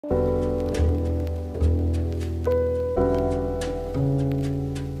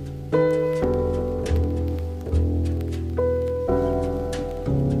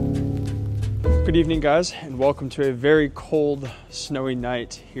Good evening, guys, and welcome to a very cold, snowy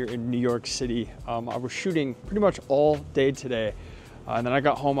night here in New York City. I was shooting pretty much all day today, and then I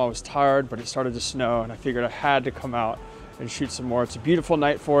got home. I was tired, but it started to snow, and I figured I had to come out and shoot some more. It's a beautiful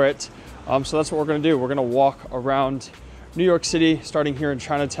night for it, so that's what we're going to do. We're going to walk around New York City, starting here in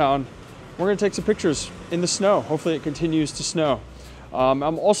Chinatown. We're going to take some pictures in the snow. Hopefully it continues to snow.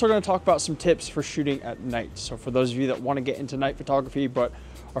 I'm also going to talk about some tips for shooting at night. So for those of you that want to get into night photography but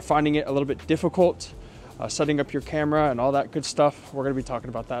are finding it a little bit difficult, setting up your camera and all that good stuff, we're going to be talking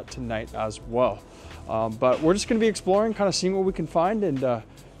about that tonight as well. But we're just going to be exploring, kind of seeing what we can find, and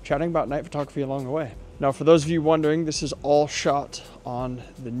chatting about night photography along the way. Now, for those of you wondering, this is all shot on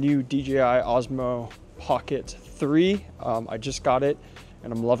the new DJI Osmo Pocket 3. I just got it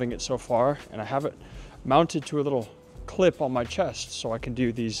and I'm loving it so far, and I have it mounted to a little clip on my chest so I can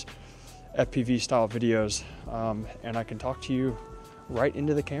do these FPV style videos, and I can talk to you right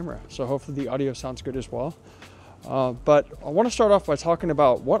into the camera. So hopefully the audio sounds good as well. But I want to start off by talking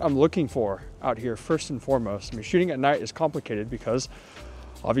about what I'm looking for out here first and foremost. I mean, shooting at night is complicated because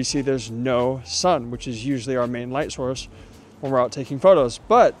obviously there's no sun, which is usually our main light source when we're out taking photos.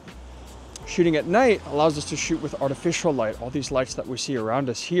 But shooting at night allows us to shoot with artificial light, all these lights that we see around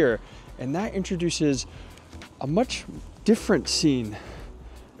us here, and that introduces a much different scene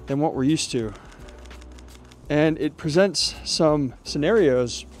than what we're used to. And it presents some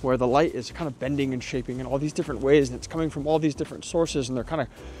scenarios where the light is kind of bending and shaping in all these different ways, and it's coming from all these different sources, and they're kind of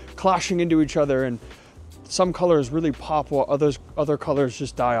clashing into each other, and some colors really pop while other colors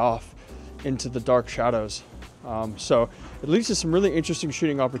just die off into the dark shadows. So it leads to some really interesting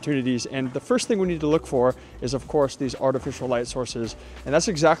shooting opportunities, and the first thing we need to look for is, of course, these artificial light sources. And that's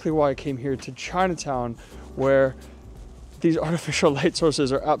exactly why I came here to Chinatown, where these artificial light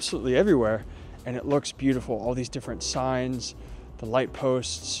sources are absolutely everywhere, and it looks beautiful. All these different signs, the light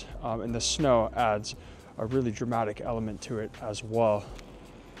posts, and the snow adds a really dramatic element to it as well.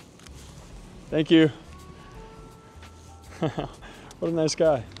 Thank you. What a nice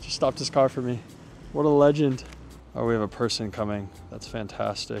guy. Just stopped his car for me. What a legend. Oh, we have a person coming. That's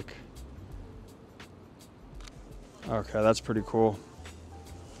fantastic. Okay, that's pretty cool.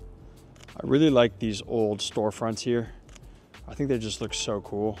 I really like these old storefronts here. I think they just look so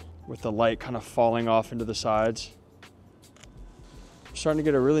cool with the light kind of falling off into the sides. I'm starting to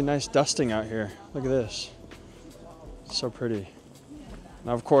get a really nice dusting out here. Look at this. It's so pretty.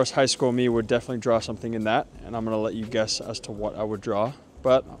 Now, of course, high school me would definitely draw something in that, and I'm going to let you guess as to what I would draw.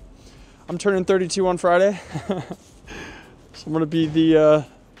 But I'm turning 32 on Friday, so I'm going to be the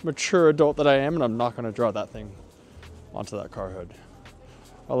mature adult that I am, and I'm not going to draw that thing onto that car hood.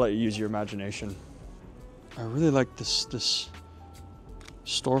 I'll let you use your imagination. I really like this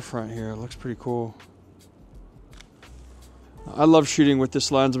storefront here. It looks pretty cool. I love shooting with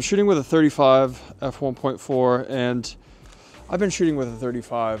this lens. I'm shooting with a 35 f1.4, and I've been shooting with a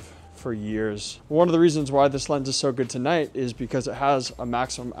 35 for years. One of the reasons why this lens is so good tonight is because it has a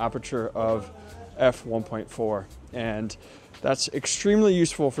maximum aperture of f1.4, and that's extremely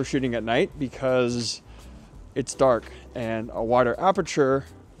useful for shooting at night because it's dark, and a wider aperture,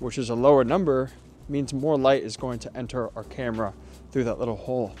 which is a lower number, means more light is going to enter our camera through that little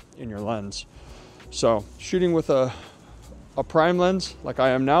hole in your lens. So shooting with a prime lens like I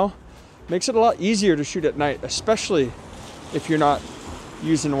am now makes it a lot easier to shoot at night, especially if you're not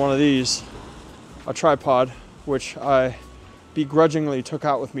using one of these, a tripod, which I begrudgingly took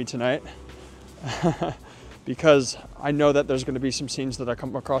out with me tonight because I know that there's going to be some scenes that I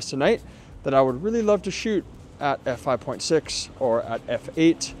come across tonight that I would really love to shoot at f5.6 or at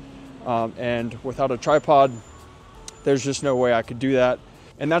f8, and without a tripod there's just no way I could do that.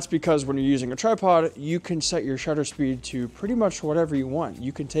 And that's because when you're using a tripod, you can set your shutter speed to pretty much whatever you want.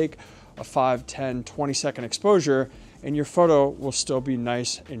 You can take a 5, 10, 20 second exposure and your photo will still be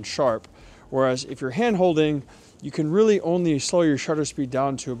nice and sharp. Whereas if you're hand holding, you can really only slow your shutter speed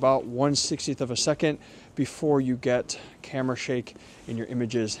down to about 1/60th of a second before you get camera shake in your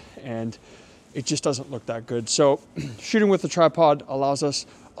images, and it just doesn't look that good. So shooting with the tripod allows us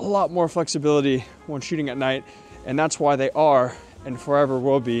a lot more flexibility when shooting at night, and that's why they are and forever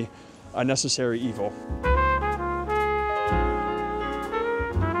will be a necessary evil.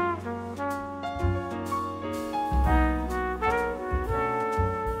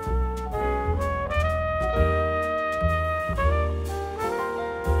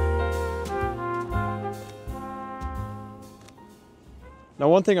 Now,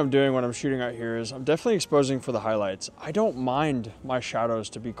 one thing I'm doing when I'm shooting out here is I'm definitely exposing for the highlights. I don't mind my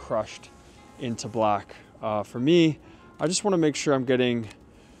shadows to be crushed into black. For me, I just want to make sure I'm getting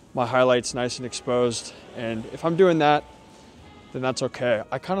my highlights nice and exposed. And if I'm doing that, then that's okay.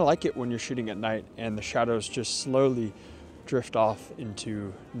 I kind of like it when you're shooting at night and the shadows just slowly drift off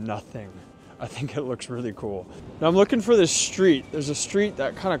into nothing. I think it looks really cool. Now I'm looking for this street. There's a street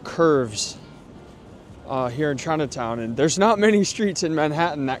that kind of curves here in Chinatown, and there's not many streets in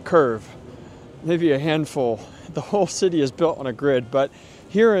Manhattan that curve. Maybe a handful. The whole city is built on a grid, but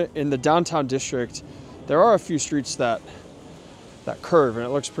here in the downtown district, there are a few streets that curve, and it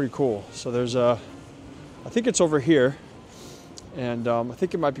looks pretty cool. So there's I think it's over here, and I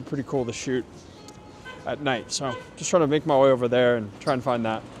think it might be pretty cool to shoot at night. So just trying to make my way over there and try and find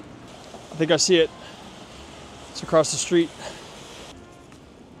that. I think I see it. It's across the street.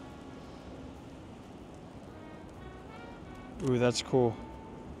 Ooh, that's cool.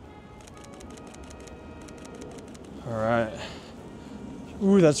 All right.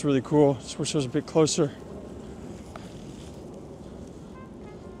 Ooh, that's really cool. Just wish it was a bit closer.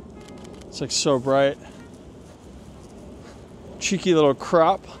 It's like so bright. Cheeky little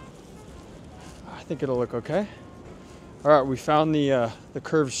crop. I think it'll look okay. All right, we found the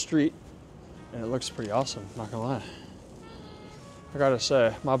curved street, and it looks pretty awesome, not gonna lie. I gotta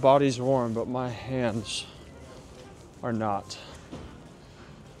say, my body's warm, but my hands are not.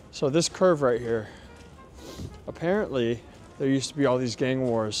 So this curve right here, apparently there used to be all these gang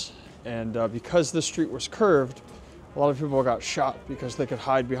wars, and because the street was curved, a lot of people got shot because they could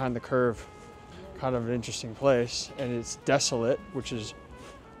hide behind the curve. Kind of an interesting place, and it's desolate, which is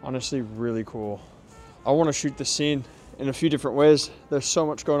honestly really cool. I want to shoot this scene in a few different ways. There's so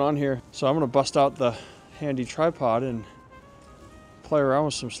much going on here. So I'm gonna bust out the handy tripod and play around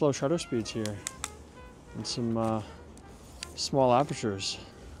with some slow shutter speeds here and some small apertures.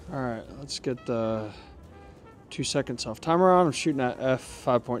 All right, let's get the 2 seconds off timer on. I'm shooting at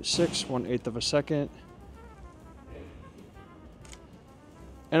f5.6, 1/8 of a second.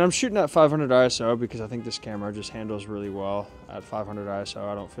 And I'm shooting at 500 ISO because I think this camera just handles really well at 500 ISO.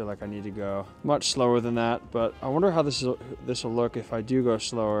 I don't feel like I need to go much slower than that, but I wonder how this will look if I do go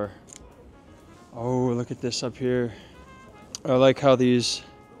slower. Oh, look at this up here. I like how these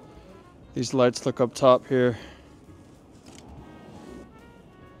lights look up top here.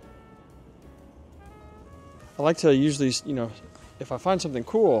 I like to usually, you know, if I find something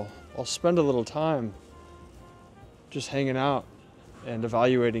cool, I'll spend a little time just hanging out and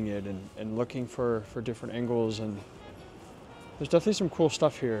evaluating it and looking for different angles, and there's definitely some cool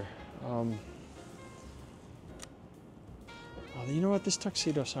stuff here. Oh, you know what? This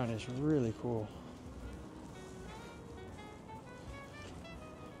tuxedo sign is really cool.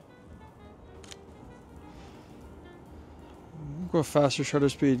 Go faster shutter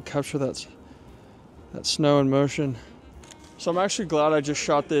speed, capture that snow in motion. So I'm actually glad I just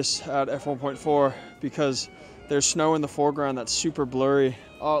shot this at f1.4 because there's snow in the foreground that's super blurry.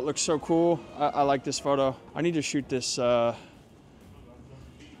 Oh, it looks so cool. I like this photo. I need to shoot this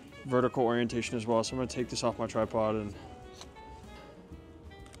vertical orientation as well, so I'm gonna take this off my tripod. And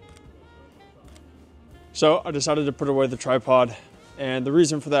so I decided to put away the tripod, and the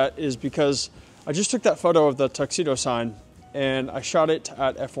reason for that is because I just took that photo of the tuxedo sign and I shot it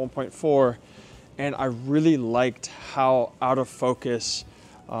at f1.4, and I really liked how out of focus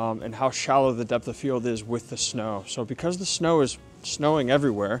and how shallow the depth of field is with the snow. So because the snow is snowing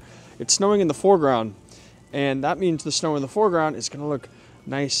everywhere, it's snowing in the foreground, and that means the snow in the foreground is gonna look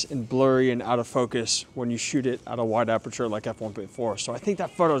nice and blurry and out of focus when you shoot it at a wide aperture like f1.4. So I think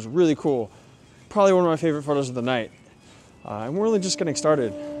that photo is really cool. Probably one of my favorite photos of the night. And we're really just getting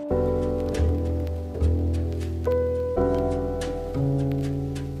started.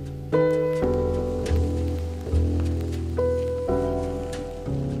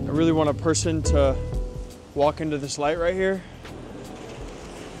 I really want a person to walk into this light right here.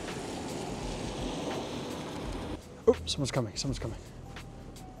 Oh, someone's coming, someone's coming.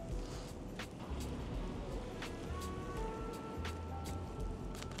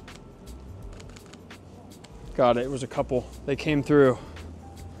 Got it, it was a couple. They came through.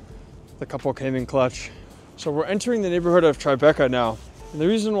 The couple came in clutch. So we're entering the neighborhood of Tribeca now. And the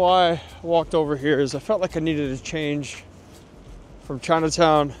reason why I walked over here is I felt like I needed a change from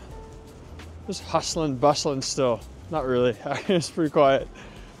Chinatown. Just hustling, bustling still. Not really, it's pretty quiet.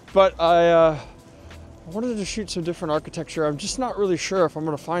 But I wanted to shoot some different architecture. I'm just not really sure if I'm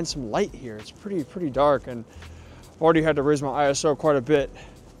gonna find some light here. It's pretty dark, and I've already had to raise my ISO quite a bit.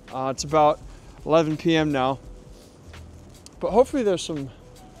 It's about 11 p.m. now. But hopefully there's some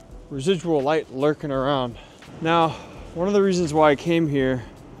residual light lurking around. Now, one of the reasons why I came here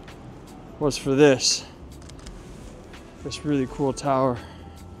was for this really cool tower.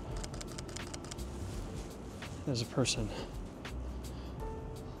 There's a person.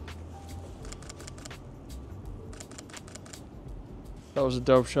 That was a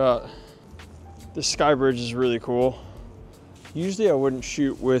dope shot. This sky bridge is really cool. Usually I wouldn't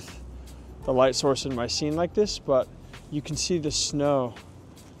shoot with the light source in my scene like this, but you can see the snow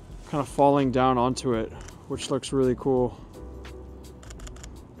kind of falling down onto it, which looks really cool.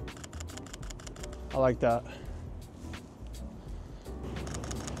 I like that.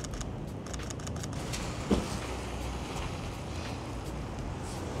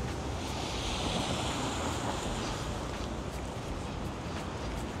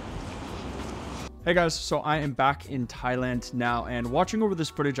 Hey guys, so I am back in Thailand now, and watching over this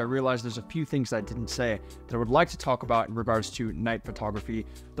footage, I realized there's a few things I didn't say that I would like to talk about in regards to night photography.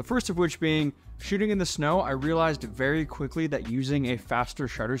 The first of which being shooting in the snow. I realized very quickly that using a faster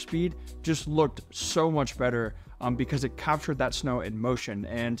shutter speed just looked so much better because it captured that snow in motion.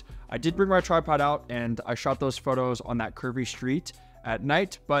 And I did bring my tripod out and I shot those photos on that curvy street at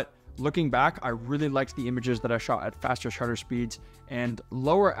night, but looking back, I really liked the images that I shot at faster shutter speeds and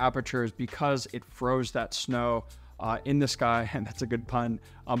lower apertures because it froze that snow in the sky, and that's a good pun,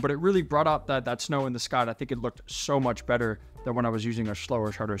 but it really brought out that snow in the sky, and I think it looked so much better than when I was using a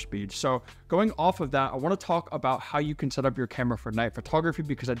slower shutter speed. So going off of that, I want to talk about how you can set up your camera for night photography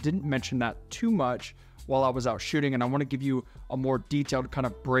because I didn't mention that too much while I was out shooting, and I want to give you a more detailed kind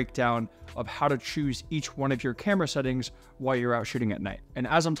of breakdown of how to choose each one of your camera settings while you're out shooting at night. And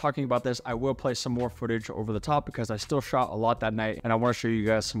as I'm talking about this, I will play some more footage over the top because I still shot a lot that night and I want to show you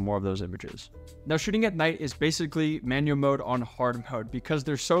guys some more of those images. Now, shooting at night is basically manual mode on hard mode. Because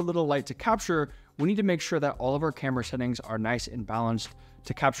there's so little light to capture, we need to make sure that all of our camera settings are nice and balanced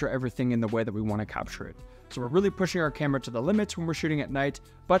to capture everything in the way that we want to capture it. So we're really pushing our camera to the limits when we're shooting at night,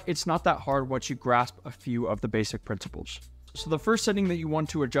 but it's not that hard once you grasp a few of the basic principles. So the first setting that you want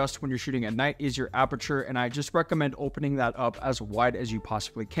to adjust when you're shooting at night is your aperture, and I just recommend opening that up as wide as you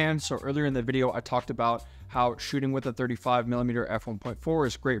possibly can. So earlier in the video, I talked about how shooting with a 35mm f1.4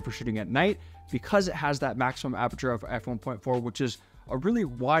 is great for shooting at night because it has that maximum aperture of f1.4, which is a really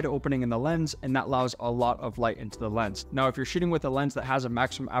wide opening in the lens, and that allows a lot of light into the lens. Now, if you're shooting with a lens that has a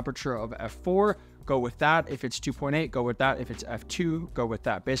maximum aperture of f4, go with that. If it's 2.8, go with that. If it's f2, go with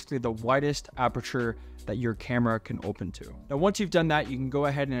that. Basically the widest aperture that your camera can open to. Now, once you've done that, you can go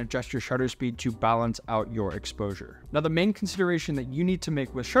ahead and adjust your shutter speed to balance out your exposure. Now, the main consideration that you need to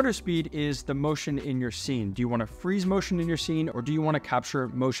make with shutter speed is the motion in your scene. Do you want to freeze motion in your scene, or do you want to capture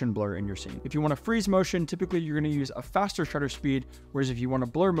motion blur in your scene? If you want to freeze motion, typically you're going to use a faster shutter speed, whereas if you want to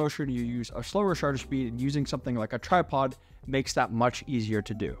blur motion, you use a slower shutter speed, and using something like a tripod makes that much easier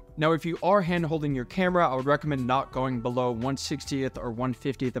to do. Now, if you are hand holding your camera, I would recommend not going below 1/60th or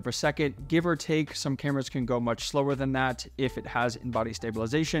 1/50th of a second, give or take. Some cameras can go much slower than that if it has in-body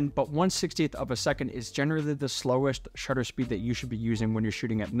stabilization, but 1/60th of a second is generally the slowest shutter speed that you should be using when you're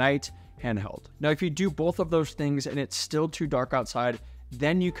shooting at night handheld. Now, if you do both of those things and it's still too dark outside,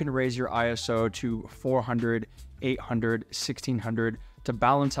 then you can raise your ISO to 400, 800, 1600 to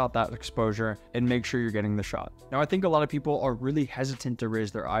balance out that exposure and make sure you're getting the shot. Now, I think a lot of people are really hesitant to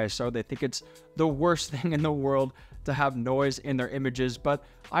raise their ISO. They think it's the worst thing in the world to have noise in their images, but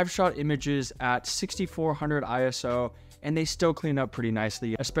I've shot images at 6400 ISO and they still clean up pretty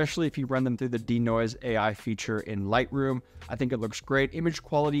nicely, especially if you run them through the denoise AI feature in Lightroom. I think it looks great. Image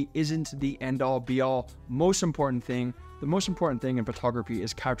quality isn't the end all be all. The most important thing in photography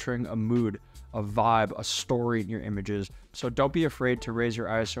is capturing a mood, a vibe, a story in your images. So don't be afraid to raise your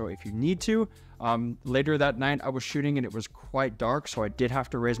ISO if you need to. Later that night I was shooting and it was quite dark, so I did have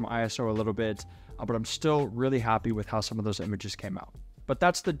to raise my ISO a little bit, but I'm still really happy with how some of those images came out. But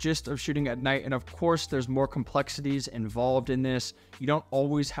that's the gist of shooting at night, and of course there's more complexities involved in this. You don't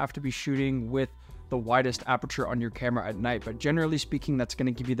always have to be shooting with the widest aperture on your camera at night, but generally speaking, that's going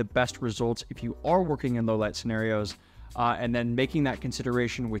to give you the best results if you are working in low light scenarios. And then making that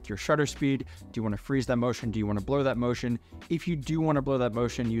consideration with your shutter speed. Do you want to freeze that motion? Do you want to blur that motion? If you do want to blur that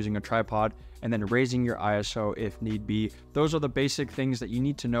motion, using a tripod, and then raising your ISO if need be. Those are the basic things that you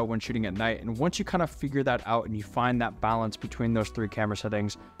need to know when shooting at night. And once you kind of figure that out and you find that balance between those three camera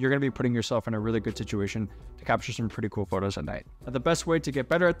settings, you're going to be putting yourself in a really good situation to capture some pretty cool photos at night. Now, the best way to get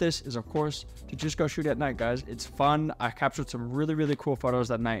better at this is, of course, to just go shoot at night, guys. It's fun. I captured some really, really cool photos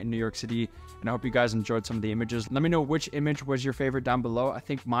that night in New York City, and I hope you guys enjoyed some of the images. Let me know which image was your favorite down below. I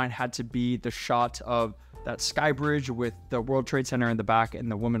think mine had to be the shot of that sky bridge with the World Trade Center in the back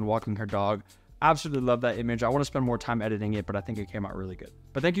and the woman walking her dog. Absolutely love that image. I want to spend more time editing it, but I think it came out really good.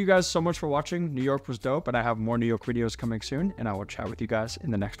 But thank you guys so much for watching. New York was dope, and I have more New York videos coming soon, and I will chat with you guys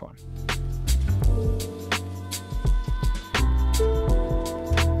in the next one.